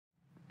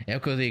É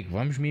o que eu digo,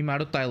 vamos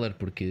mimar o Tyler,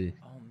 porque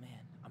Oh man,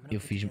 I'm gonna eu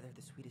put fiz. together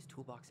the sweetest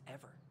toolbox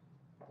ever.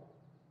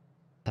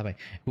 Tá bem,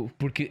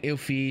 porque eu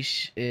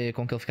fiz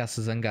com que ele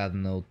ficasse zangado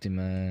no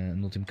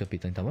último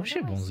capítulo, então I vamos wonder ser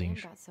why Sam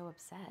bonzinhos. got so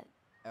upset.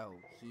 Oh,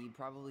 he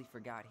probably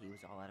forgot he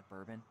was all out of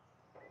bourbon.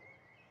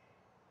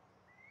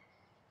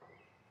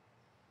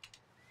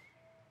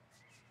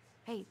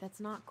 Hey, that's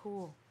not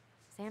cool.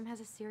 Sam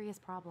has a serious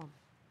problem.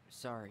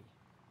 Sorry,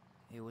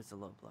 it was a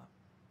low blow.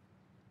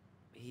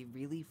 He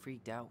really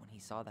freaked out when he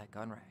saw that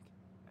gun rack.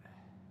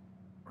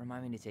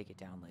 Remind me to take it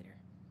down later.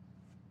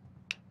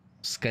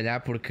 Se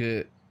calhar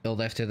porque ele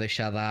deve ter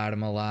deixado a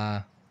arma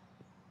lá,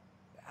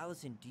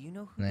 Allison, do you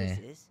know who this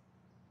né? is?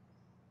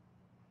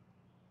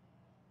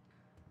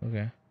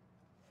 Ok.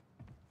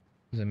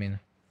 Examina.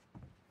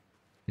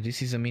 Eu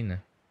disse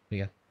examina.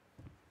 Obrigado.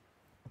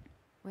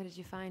 What did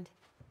you find?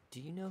 Do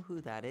you know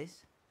who that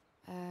is?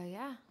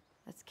 Yeah,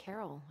 that's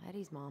Carol,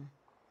 Eddie's mom.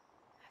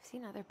 I've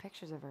seen other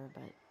pictures of her,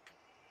 but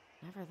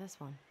never this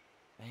one.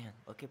 Man,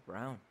 look at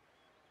Brown.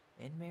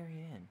 And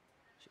Marianne.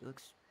 She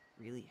looks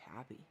really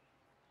happy.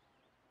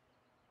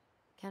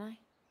 Can I?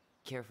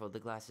 Careful, the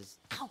glass is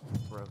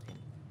broken.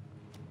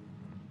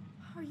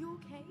 Are you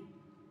okay?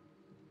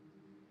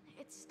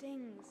 It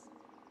stings.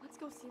 Let's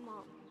go see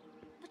Mom.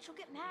 But she'll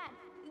get mad.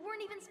 We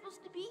weren't even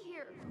supposed to be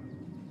here.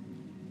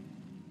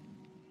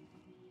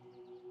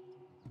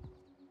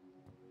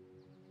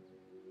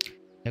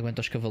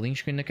 Aguenta os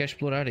cavalinhos que ainda quer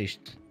explorar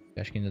isto.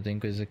 Acho que ainda tem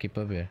coisas aqui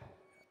para ver.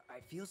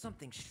 I feel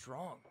something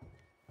strong.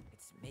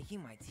 It's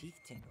making my teeth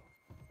tingle.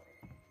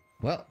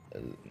 Well,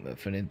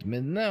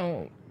 aparentemente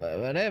não.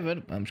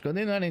 Whatever. Vamos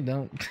continuar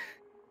então.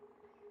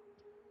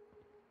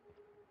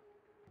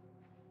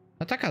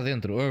 Ah, está cá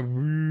dentro. Ah,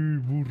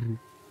 burro.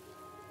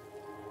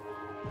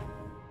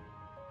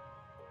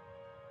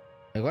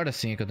 Agora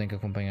sim é que eu tenho que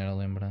acompanhar a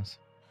lembrança.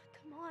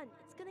 Come on,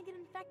 it's gonna get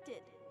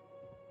infected.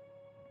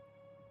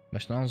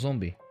 Mas não é um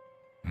zombie.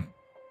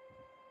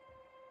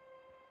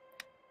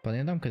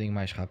 Podem andar um bocadinho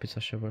mais rápido, se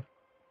faz favor.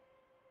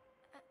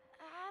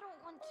 I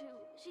don't want to.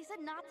 She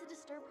said not to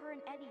disturb her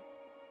and Eddie.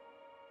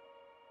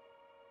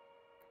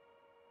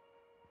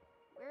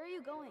 Where are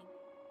you going?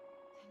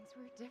 Things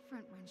were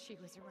different when she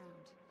was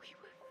around. We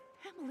were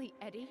family,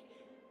 Eddie.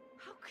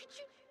 How could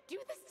you do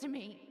this to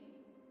me?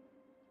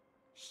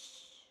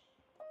 Shh.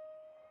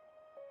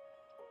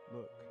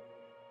 Look,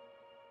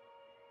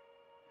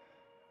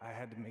 I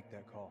had to make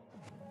that call.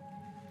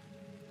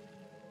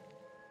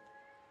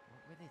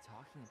 What were they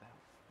talking about?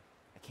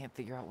 I can't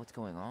figure out what's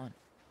going on.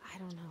 I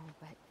don't know,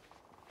 but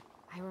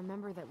I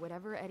remember that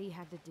whatever Eddie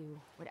had to do,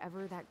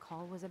 whatever that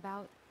call was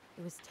about,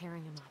 it was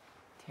tearing him up.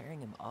 Tearing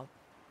him up?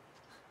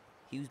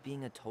 He was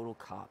being a total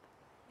cop,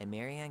 and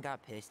Marianne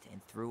got pissed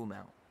and threw him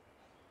out.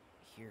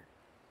 Here,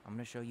 I'm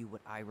gonna show you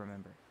what I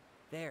remember.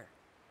 There,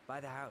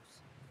 by the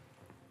house.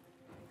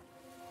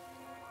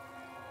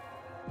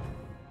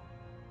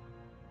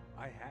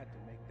 I had to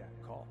make that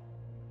call.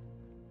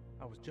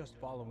 I was just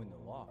following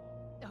the law.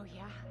 Oh,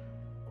 yeah?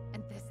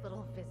 And this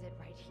little visit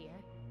right here?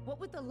 What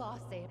would the law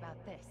say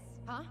about this,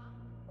 huh?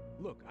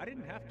 Look, I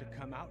didn't have to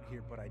come out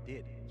here, but I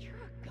did. You're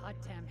a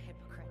goddamn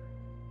hypocrite.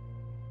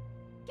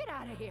 Get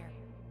out of here!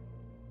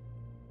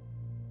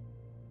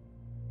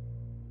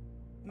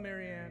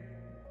 Marianne.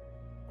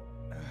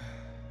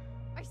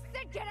 I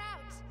said get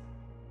out!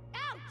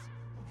 Out!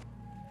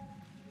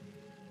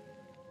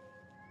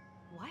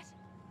 What?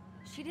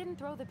 She didn't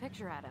throw the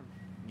picture at him.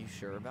 You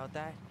sure about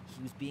that?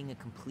 He was being a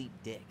complete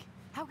dick.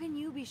 How can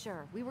you be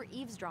sure? We were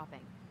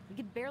eavesdropping. We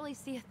could barely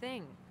see a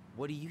thing.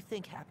 What do you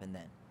think happened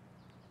then?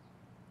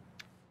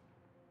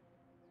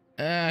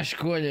 Ah,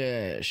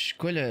 escolhas.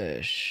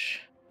 Escolhas.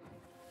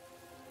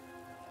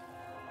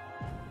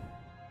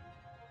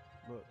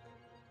 Look,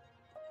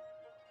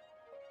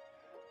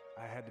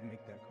 I had to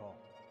make that call.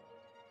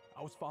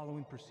 I was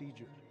following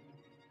procedure,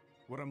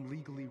 what I'm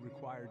legally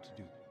required to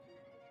do.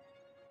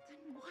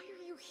 Then why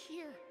are you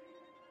here?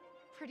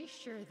 Pretty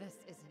sure this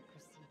isn't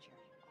procedure.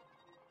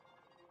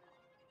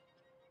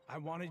 I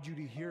wanted you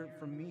to hear it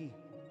from me.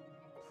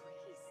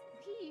 Please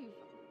leave.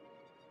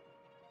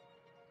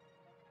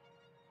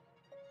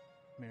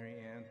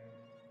 Marianne,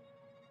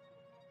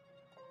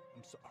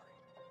 I'm sorry.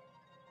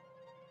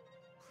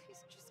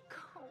 Please just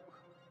go.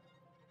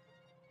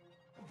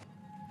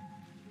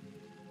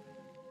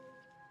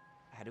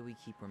 How do we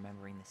keep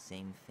remembering the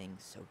same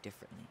things so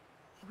differently?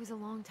 It was a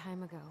long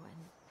time ago,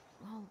 and,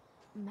 well,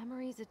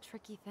 memory's a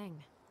tricky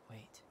thing.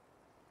 Wait,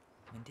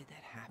 when did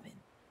that happen?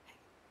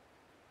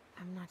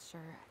 I'm not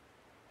sure.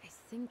 I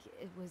think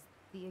it was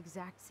the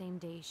exact same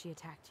day she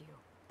attacked you.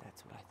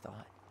 That's what I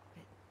thought.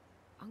 But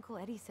Uncle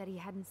Eddie said he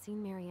hadn't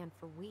seen Marianne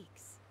for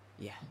weeks.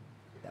 Yeah,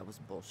 that was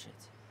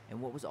bullshit.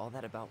 And what was all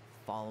that about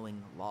following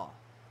the law?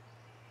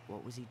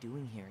 What was he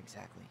doing here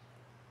exactly?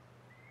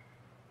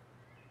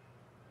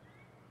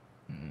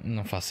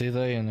 Não faço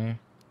ideia, né?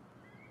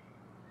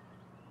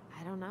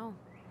 I don't know.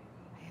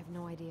 I have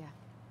no idea.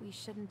 We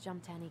shouldn't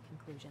jump to any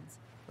conclusions.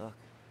 Look,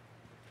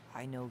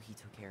 I know he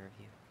took care of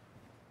you,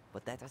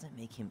 but that doesn't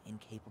make him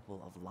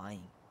incapable of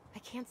lying. I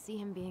can't see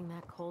him being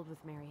that cold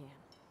with Marianne.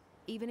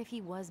 even if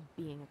he was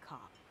being a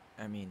cop.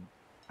 I mean,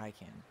 I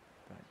can,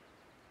 but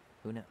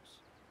who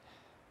knows?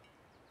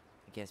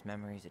 I guess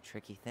memory's a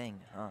tricky thing,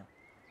 huh?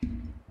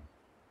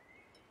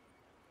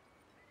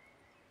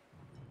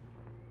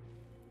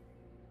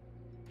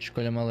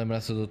 Escolha uma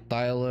lembrança do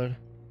Tyler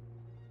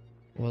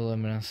ou a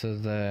lembrança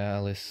da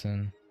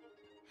Allison.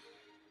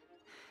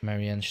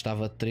 Marianne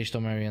estava triste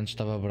ou Marianne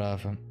estava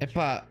brava?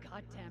 Epá,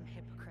 Goddamn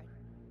hypocrite.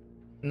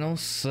 não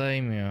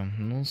sei, meu,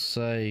 não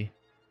sei.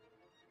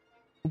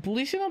 O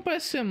polícia não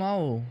parece ser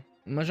mau,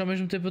 mas ao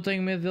mesmo tempo eu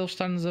tenho medo dele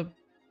estar-nos a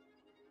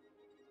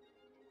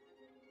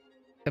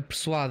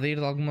persuadir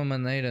de alguma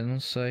maneira, não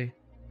sei.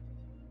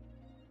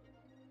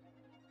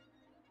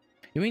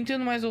 Eu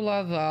entendo mais o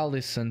lado da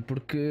Allison,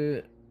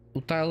 porque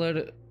o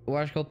Tyler, eu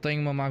acho que ele tem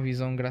uma má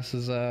visão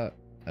graças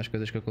às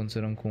coisas que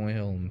aconteceram com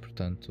ele,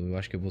 portanto eu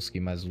acho que eu vou seguir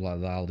mais o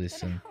lado da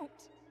Allison. Get out.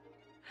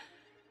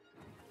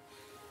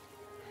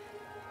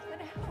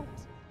 Get out.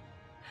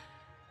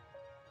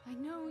 I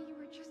know you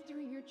were just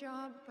doing your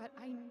job, but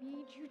I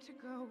need you to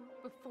go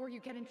before you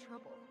get in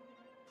trouble.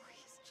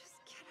 Please, just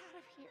get out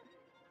of here.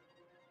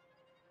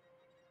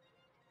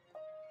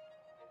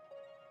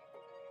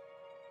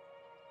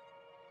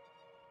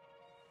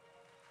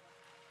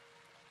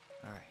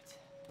 All right.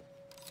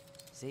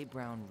 Say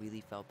Brown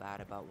really felt bad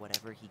about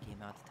whatever he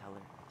came out to tell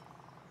her.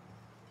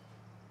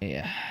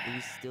 Yeah. It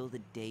was still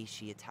the day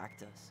she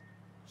attacked us.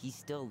 He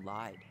still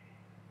lied.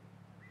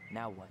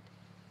 Now what?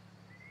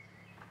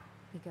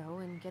 We go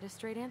and get a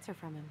straight answer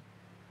from him.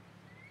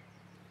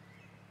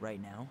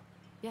 Right now?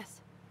 Yes.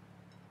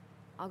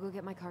 I'll go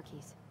get my car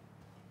keys.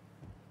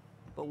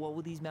 But what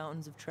will these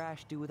mountains of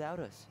trash do without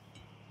us?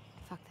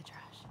 Fuck the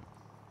trash.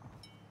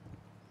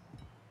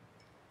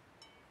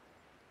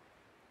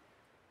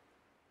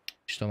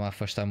 Estou-me a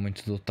afastar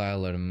muito do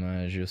Tyler,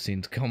 mas eu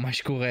sinto que é o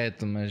mais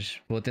correto,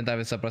 mas vou tentar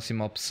ver se a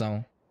próxima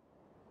opção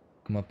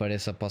que me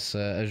apareça possa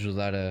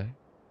ajudar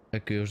a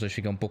que os dois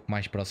fiquem um pouco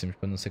mais próximos,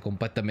 para não ser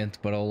completamente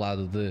para o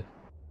lado de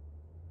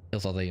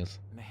eles odeiam-se.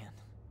 Man,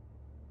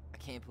 I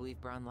can't believe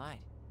Brown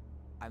lied.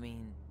 I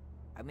mean,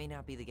 I may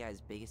not be the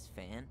guy's biggest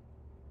fan,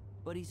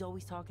 but he's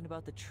always talking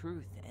about the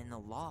truth and the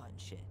law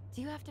and shit.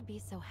 Do you have to be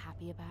so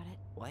happy about it?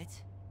 What?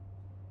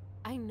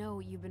 I know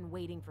you've been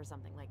waiting for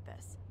something like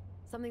this.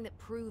 Something that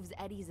proves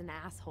Eddie's an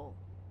asshole.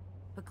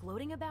 But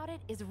gloating about it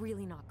is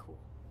really not cool.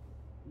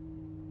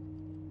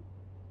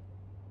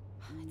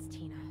 It's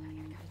Tina. I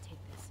gotta take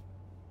this.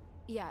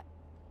 Yeah,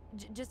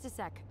 just a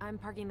sec. I'm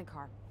parking the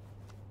car.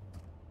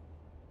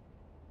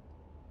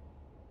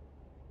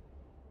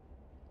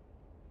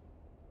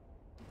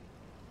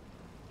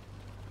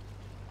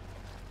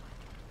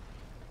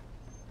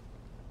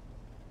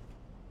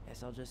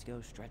 Guess I'll just go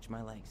stretch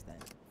my legs then.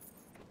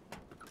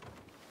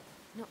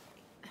 No,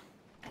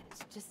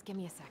 just give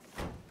me a sec.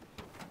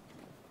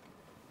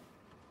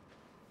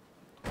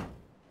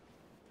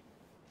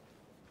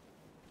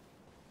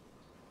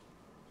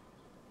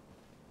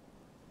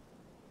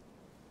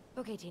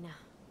 Okay, Tina,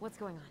 what's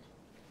going on?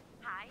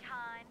 Hi,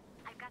 hon.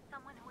 I've got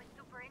someone who is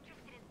super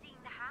interested in seeing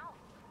the house.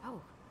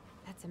 Oh,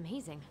 that's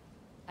amazing.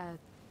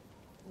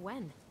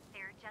 When?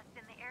 They're just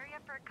in the area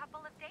for a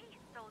couple of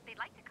days, so they'd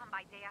like to come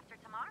by day after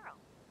tomorrow.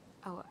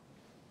 Oh,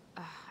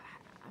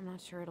 I'm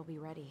not sure it'll be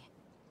ready.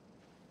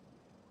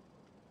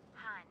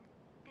 Hon,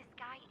 this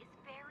guy is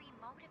very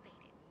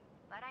motivated,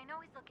 but I know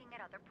he's looking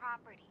at other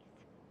properties.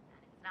 And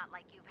it's not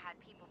like you've had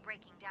people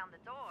breaking down the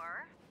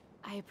door.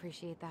 I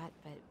appreciate that,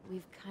 but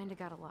we've kind of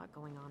got a lot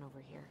going on over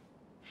here.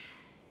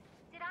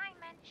 Did I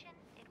mention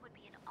it would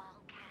be an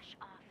all-cash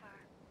offer?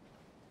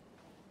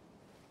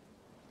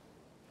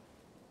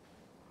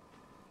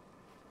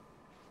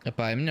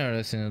 Epá, é melhor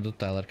a cena do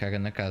Tyler, caga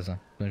na casa.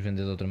 Vamos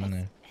vender de outra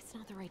maneira. It's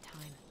not the right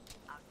time.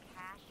 A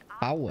cash offer,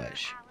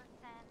 Powers.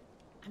 Allison?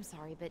 I'm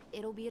sorry, but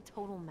it'll be a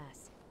total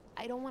mess.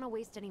 I don't want to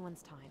waste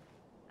anyone's time.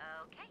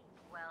 Okay,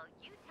 well,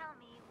 you tell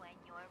me when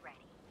you're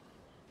ready.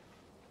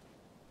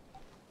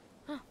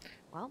 Huh.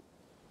 Well,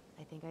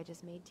 I think I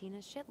just made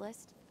Tina's shit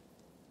list.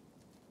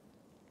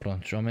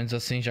 Prontos, ao menos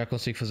assim já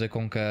consigo fazer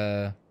com que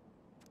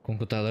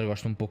o Tyler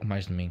goste um pouco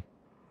mais de mim.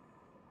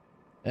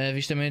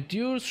 Avistamento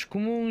de ursos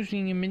comuns,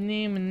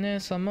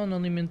 salmão, não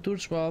alimento de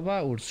ursos, blá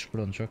blá blá. Ursos,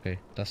 prontos, ok,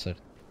 está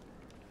certo.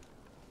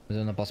 Mas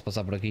eu não posso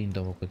passar por aqui,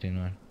 então vou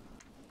continuar.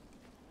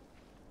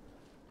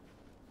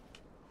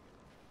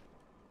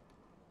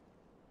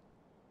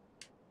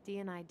 Dee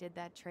and I did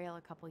that trail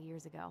a couple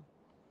years ago.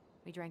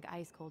 We drank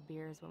ice cold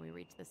beers when we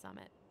reached the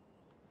summit.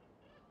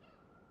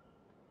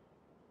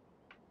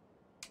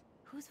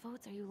 Whose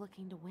votes are you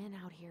looking to win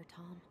out here,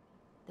 Tom?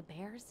 The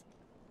Bears?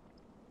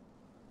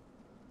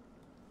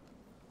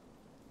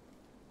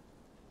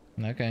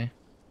 Ok.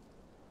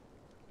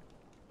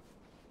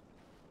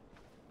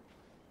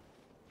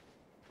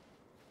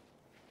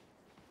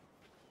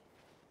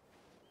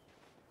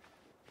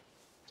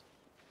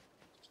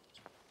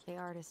 The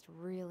artist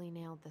really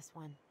nailed this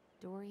one.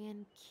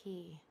 Dorian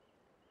Key.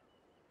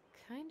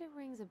 Kinda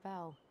rings a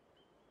bell.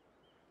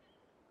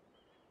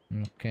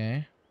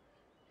 Ok.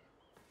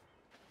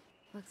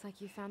 Looks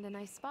like you found a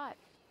nice spot.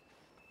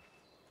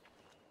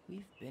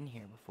 We've been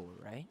here before,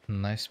 right?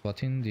 Nice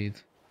spot indeed.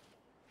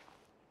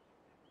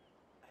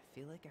 I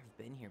feel like I've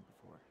been here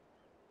before.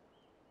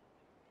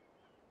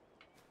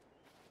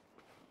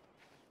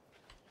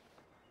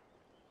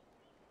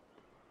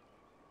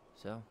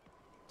 So,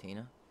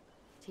 Tina?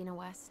 Tina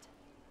West,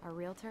 our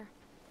realtor.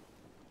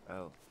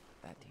 Oh,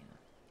 that Tina.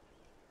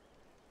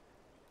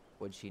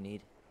 What'd she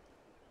need?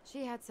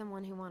 She had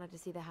someone who wanted to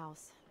see the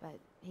house, but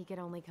he could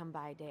only come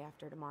by day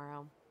after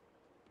tomorrow.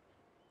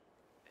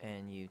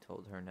 And you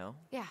told her no?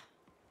 Yeah.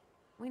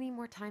 We need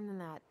more time than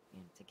that,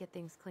 to get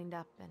things cleaned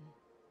up and,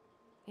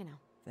 you know.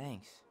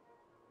 Thanks.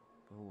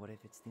 But what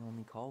if it's the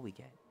only call we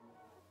get?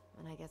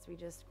 And I guess we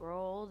just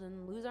grow old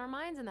and lose our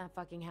minds in that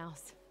fucking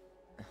house.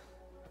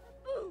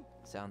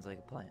 Sounds like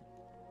a plan.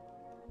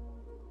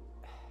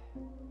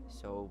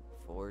 So,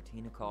 before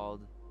Tina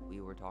called,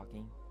 we were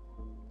talking.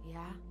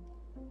 Yeah?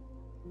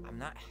 I'm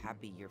not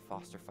happy your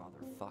foster father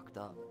fucked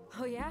up.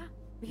 Oh yeah?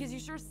 Because you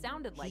sure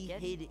sounded like it.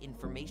 He hid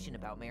information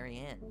about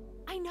Marianne.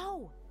 I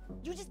know!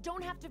 You just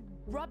don't have to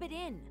rub it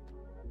in.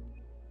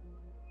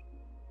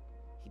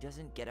 He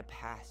doesn't get a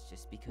pass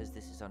just because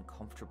this is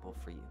uncomfortable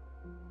for you.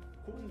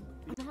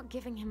 I'm not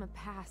giving him a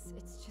pass.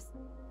 It's just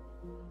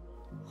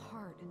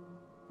hard.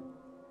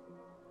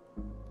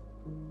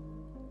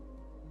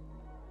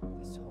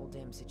 This whole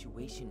damn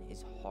situation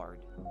is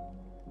hard.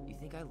 You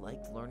think I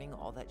liked learning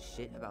all that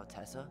shit about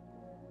Tessa?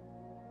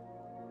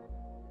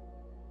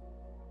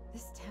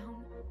 This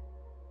town,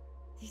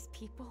 these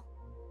people,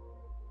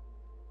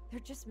 they're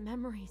just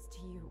memories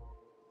to you.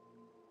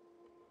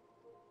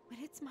 But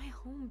it's my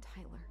home,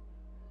 Tyler.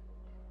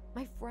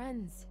 My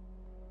friends,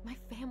 my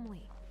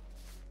family.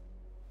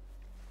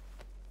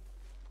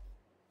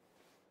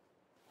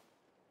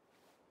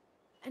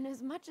 And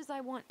as much as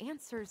I want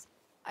answers,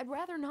 I'd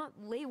rather not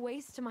lay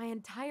waste to my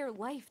entire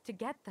life to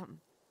get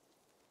them.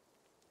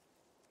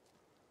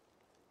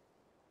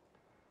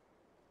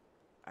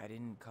 I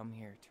didn't come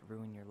here to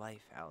ruin your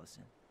life,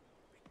 Allison.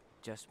 I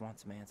just want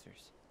some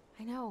answers.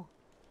 I know.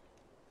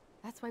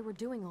 That's why we're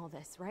doing all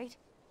this, right?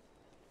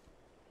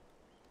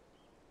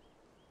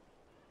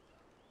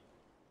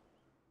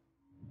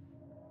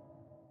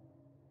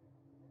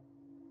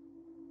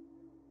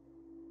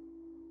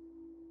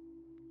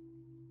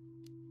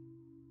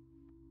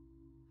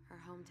 Our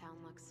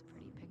hometown looks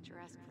pretty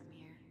picturesque from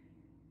here,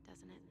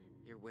 doesn't it?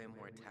 You're way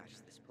more attached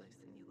to this place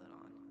than you let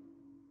on.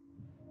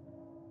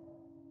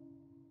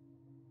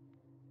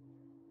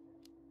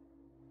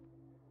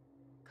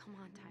 Come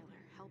on,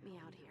 Tyler, help me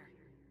out here.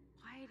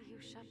 Why do you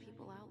shut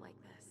people out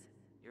like this?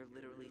 You're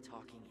literally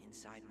talking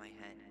inside my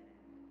head.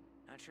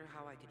 Not sure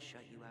how I could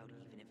shut you out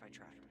even if I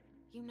tried.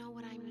 You know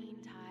what I mean,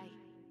 Ty.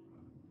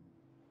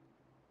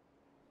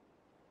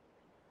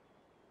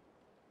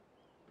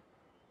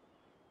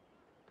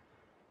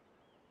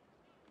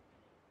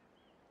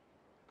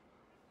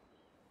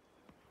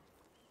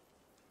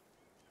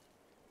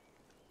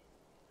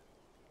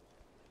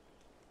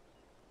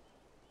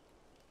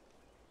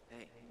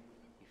 Hey,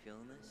 you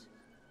feeling this?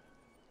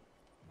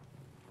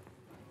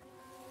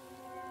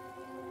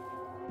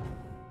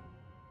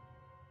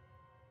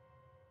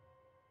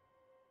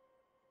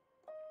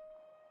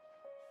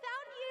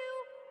 Found you!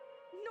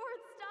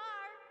 North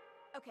Star!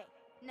 Okay,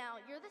 now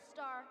you're the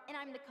star and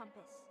I'm the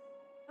compass.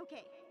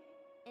 Okay,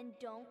 and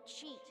don't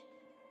cheat.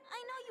 I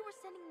know you were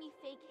sending me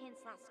fake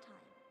hints last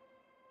time.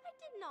 I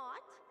did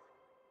not.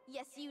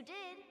 Yes, you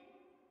did.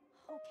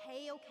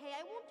 Okay,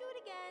 I won't do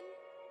it again.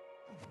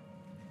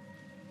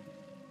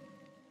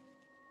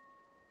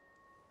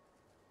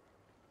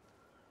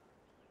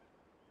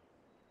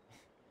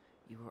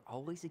 You were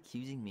always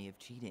accusing me of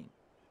cheating.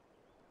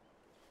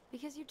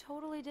 Because you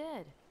totally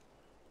did.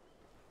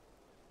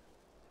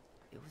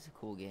 It was a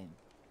cool game.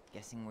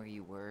 Guessing where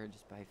you were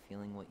just by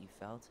feeling what you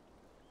felt.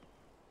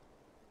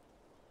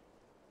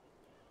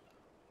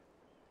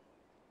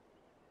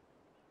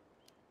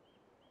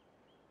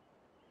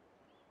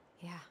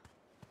 Yeah.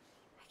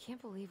 I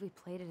can't believe we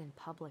played it in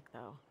public,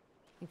 though.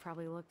 We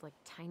probably looked like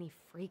tiny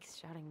freaks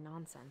shouting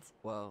nonsense.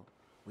 Well,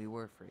 we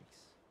were freaks.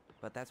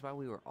 But that's why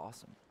we were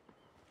awesome.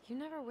 You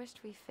never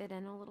wished we fit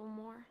in a little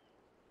more?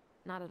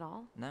 Not at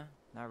all? No,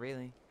 not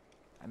really.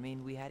 I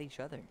mean, we had each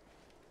other.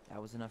 That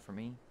was enough for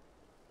me.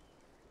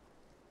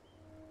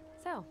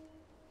 So,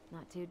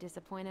 not too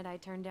disappointed I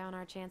turned down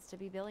our chance to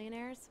be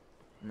billionaires?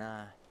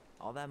 Nah,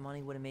 all that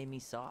money would have made me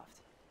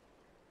soft.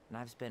 And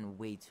I've spent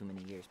way too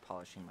many years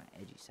polishing my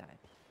edgy side.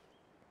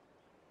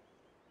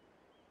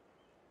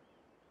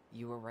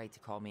 You were right to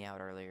call me out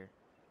earlier.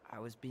 I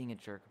was being a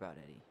jerk about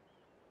Eddie.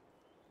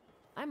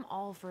 I'm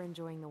all for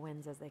enjoying the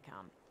wins as they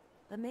come.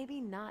 But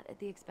maybe not at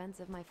the expense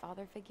of my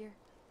father figure?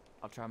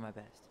 I'll try my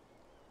best.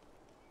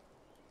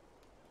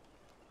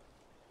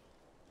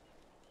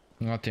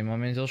 Ótimo, ao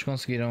menos eles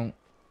conseguiram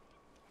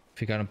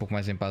ficar um pouco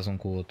mais em paz um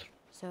com o outro.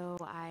 So,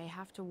 I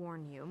have to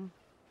warn you.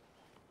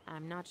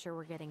 I'm not sure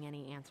we're getting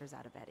any answers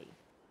out of Eddie.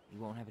 You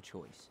won't have a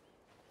choice.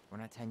 We're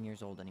not 10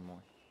 years old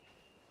anymore.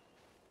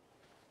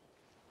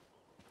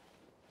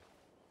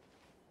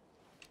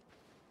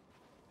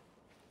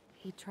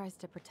 He tries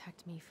to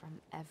protect me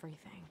from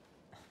everything.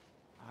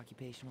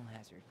 occupational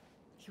hazard.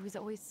 He was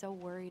always so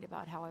worried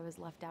about how I was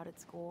left out at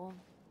school,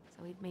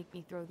 so he'd make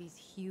me throw these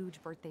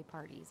huge birthday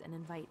parties and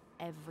invite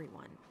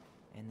everyone.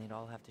 And they'd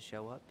all have to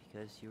show up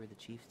because you were the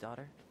chief's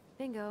daughter?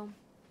 Bingo.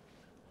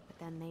 But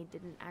then they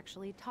didn't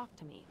actually talk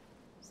to me,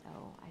 so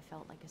I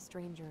felt like a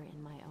stranger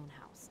in my own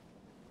house.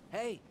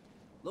 Hey,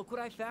 look what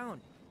I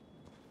found!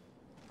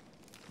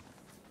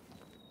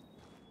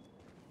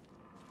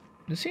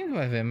 Eu sinto que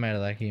vai haver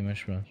merda aqui, mas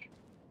pronto.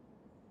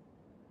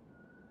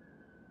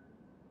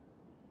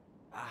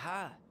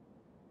 Aha!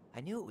 I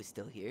knew it was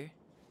still here.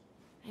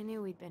 I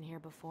knew we'd been here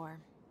before.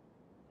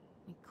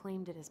 We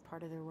claimed it as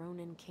part of the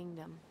Ronin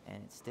kingdom.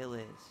 And it still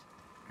is.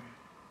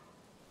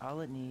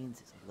 All it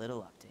needs is a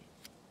little update.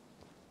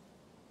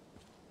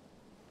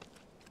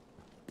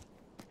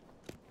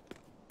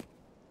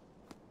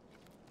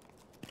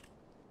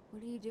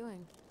 What are you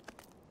doing?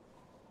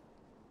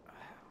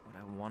 What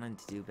I wanted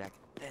to do back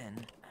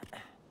then,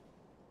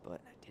 but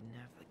I didn't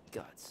have the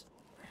guts.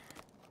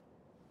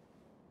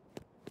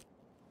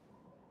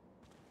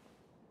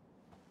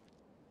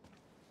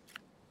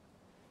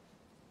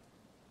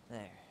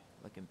 There,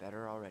 looking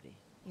better already.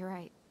 You're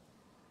right.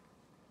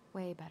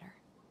 Way better.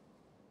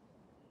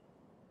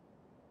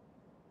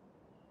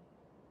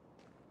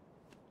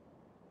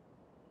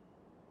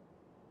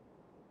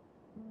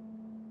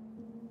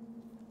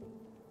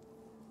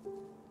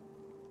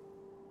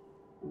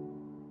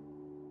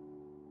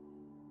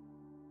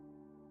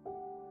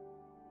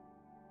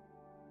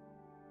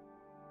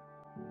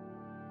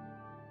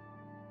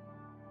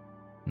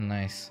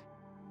 Nice.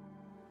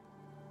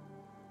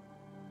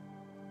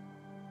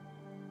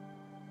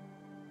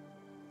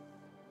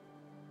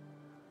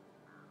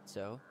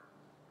 So,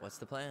 what's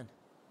the plan?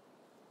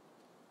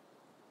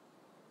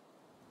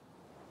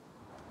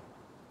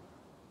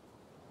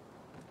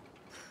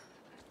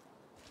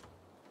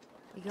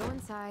 We go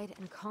inside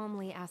and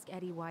calmly ask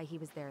Eddie why he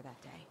was there that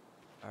day.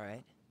 All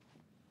right.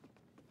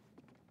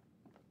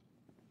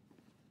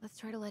 Let's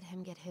try to let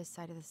him get his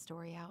side of the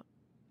story out,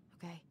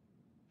 okay?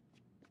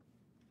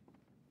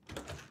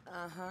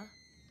 Uh-huh.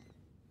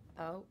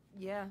 Oh,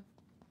 yeah.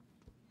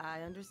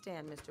 I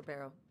understand, Mr.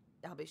 Barrow.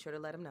 I'll be sure to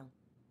let him know.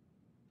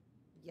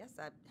 Yes,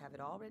 I have it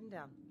all written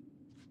down.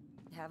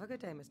 Have a good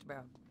day, Mr.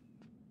 Barrow.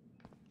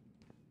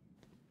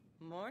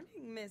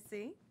 Morning,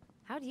 Missy.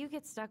 How do you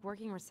get stuck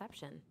working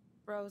reception?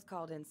 Rose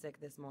called in sick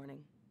this morning.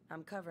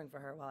 I'm covering for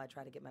her while I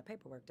try to get my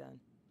paperwork done.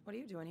 What are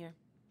you doing here?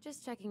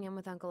 Just checking in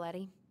with Uncle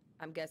Eddie.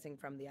 I'm guessing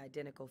from the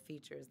identical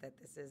features that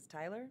this is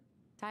Tyler?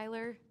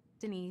 Tyler,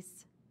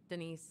 Denise,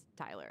 Denise,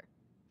 Tyler.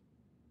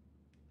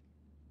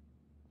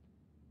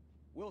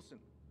 Wilson,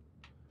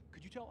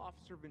 could you tell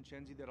Officer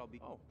Vincenzi that I'll be...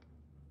 Oh,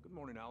 good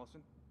morning,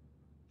 Allison.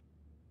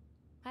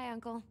 Hi,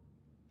 Uncle.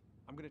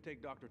 I'm gonna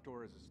take Dr.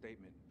 Torres'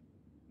 statement.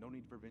 No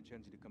need for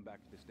Vincenzi to come back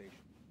to the station.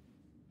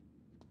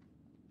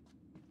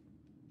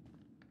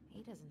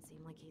 He doesn't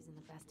seem like he's in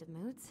the best of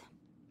moods.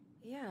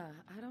 Yeah,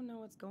 I don't know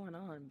what's going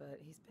on, but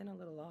he's been a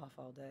little off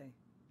all day.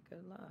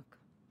 Good luck.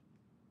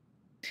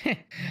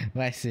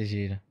 Vai ser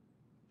giro.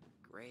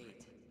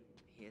 Great.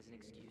 He has an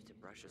excuse to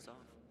brush us off.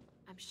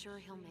 I'm sure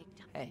he'll make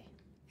time. Hey,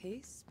 He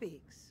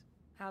speaks.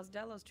 How's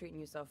Delos treating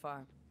you so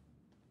far?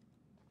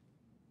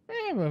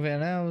 É, vou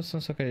ver a Alison,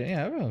 só que...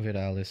 É, vamos ver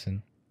a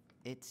Alison.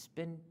 it's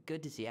been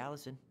good to see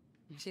Allison.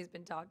 She's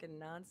been talking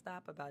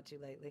nonstop about you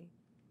lately.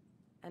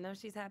 I know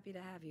she's happy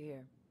to have you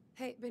here.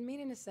 Hey, been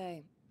meaning to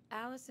say,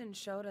 Allison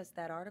showed us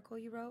that article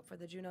you wrote for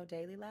the Juneau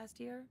Daily last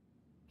year.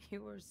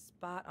 You were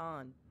spot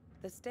on.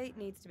 The state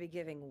needs to be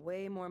giving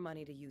way more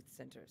money to youth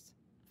centers.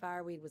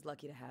 Fireweed was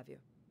lucky to have you.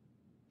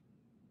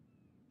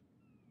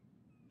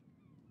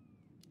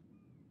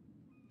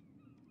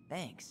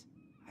 Thanks.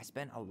 I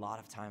spent a lot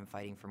of time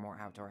fighting for more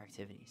outdoor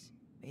activities.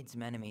 Made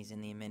some enemies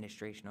in the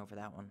administration over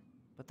that one.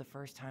 But the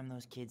first time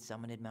those kids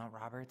summited Mount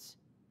Roberts,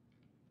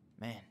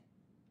 man,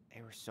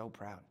 they were so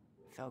proud.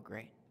 It felt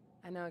great.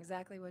 I know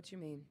exactly what you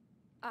mean.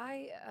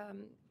 I,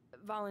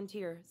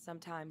 volunteer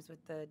sometimes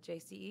with the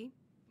JCE.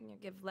 You know,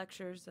 give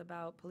lectures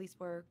about police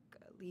work,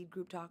 lead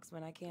group talks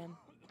when I can.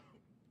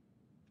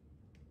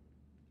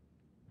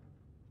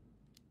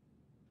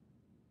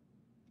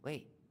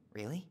 Wait,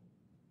 really?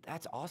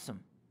 That's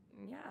awesome.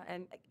 Yeah,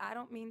 and I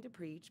don't mean to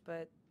preach,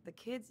 but the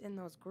kids in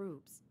those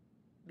groups,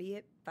 be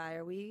it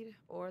Fireweed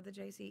or the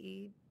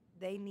JCE,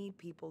 they need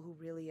people who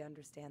really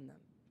understand them.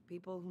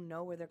 People who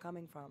know where they're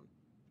coming from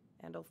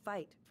and will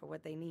fight for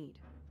what they need.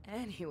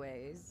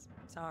 Anyways,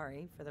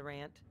 sorry for the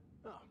rant.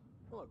 Oh,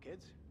 hello,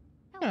 kids.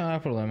 Não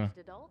há problema.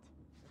 Adult?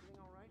 Everything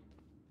all right?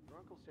 Your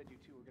uncle said you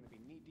two were gonna be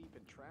knee-deep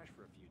in trash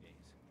for a few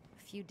days.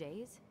 A few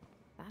days?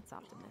 That's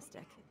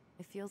optimistic.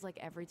 It feels like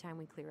every time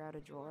we clear out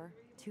a drawer,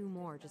 2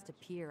 more just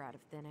appear out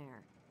of thin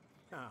air.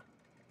 Ah,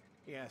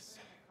 yes.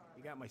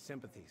 You got my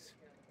sympathies.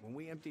 When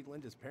we emptied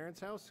Linda's parents'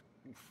 house,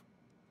 oof,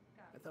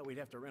 I thought we'd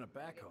have to rent a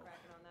backhoe.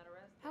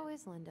 How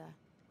is Linda?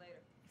 I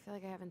feel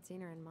like I haven't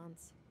seen her in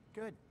months.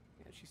 Good.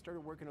 Yeah, she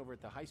started working over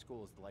at the high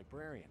school as the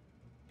librarian.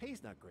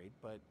 Pay's not great,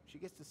 but she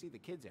gets to see the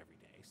kids every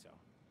day, so...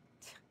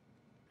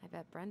 I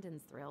bet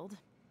Brendan's thrilled.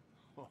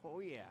 Oh,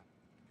 yeah.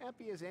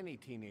 Happy as any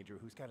teenager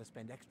who's got to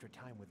spend extra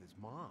time with his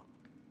mom.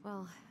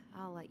 Well,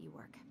 I'll let you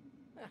work.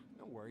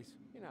 No worries.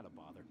 You're not a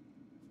bother.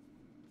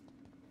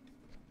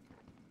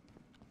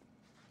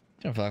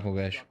 Deixa-me falar com o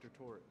gajo. Dr.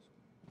 Torres,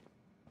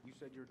 you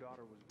said your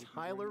daughter was with you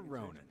Tyler during the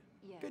Ronan.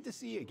 incident? Good to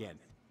see you again.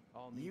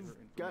 I'll need You've her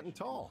gotten information.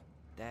 tall.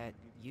 That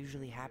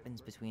usually happens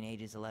between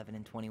ages 11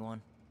 and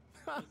 21.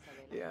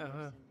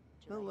 Yeah,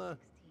 well,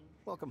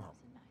 welcome home.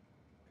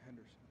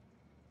 Henderson.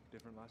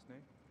 Different last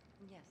name?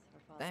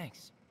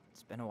 Thanks.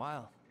 It's been a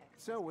while.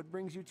 So, what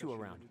brings you two Does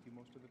she around? live with you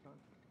most of the time?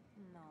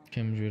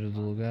 Queremos ver o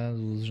delegado,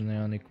 luzes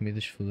neon e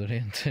comidas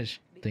fedorentas.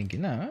 Tem que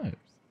ir. Não,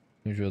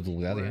 vamos ver o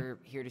delegado, é? We're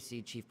here to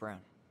see Chief Brown.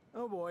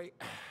 Oh boy,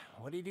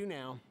 what do you do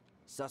now?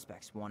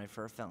 Suspects wanted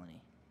for a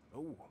felony.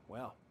 Oh,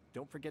 well,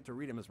 don't forget to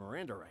read him his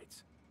Miranda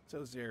rights.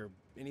 So is there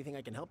anything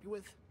I can help you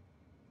with?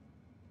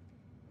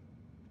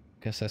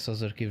 Que acesso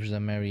aos arquivos da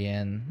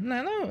Marianne.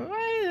 Não,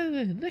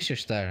 deixa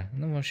estar.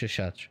 Não vamos ser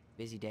chatos.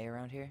 Busy day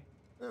around here?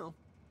 Well,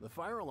 the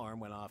fire alarm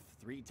went off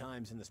 3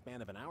 times in the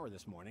span of an hour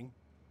this morning.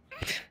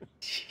 I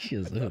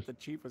Jesus. thought the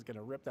chief was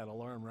gonna rip that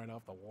alarm right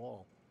off the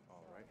wall.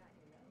 All right.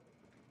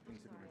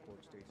 Incident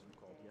report states you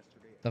called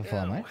yesterday. Dá para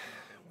falar mais?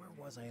 Where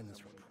was I in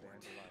this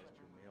report?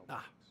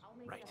 Ah,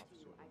 right.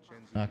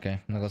 Ok,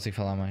 não consigo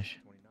falar mais.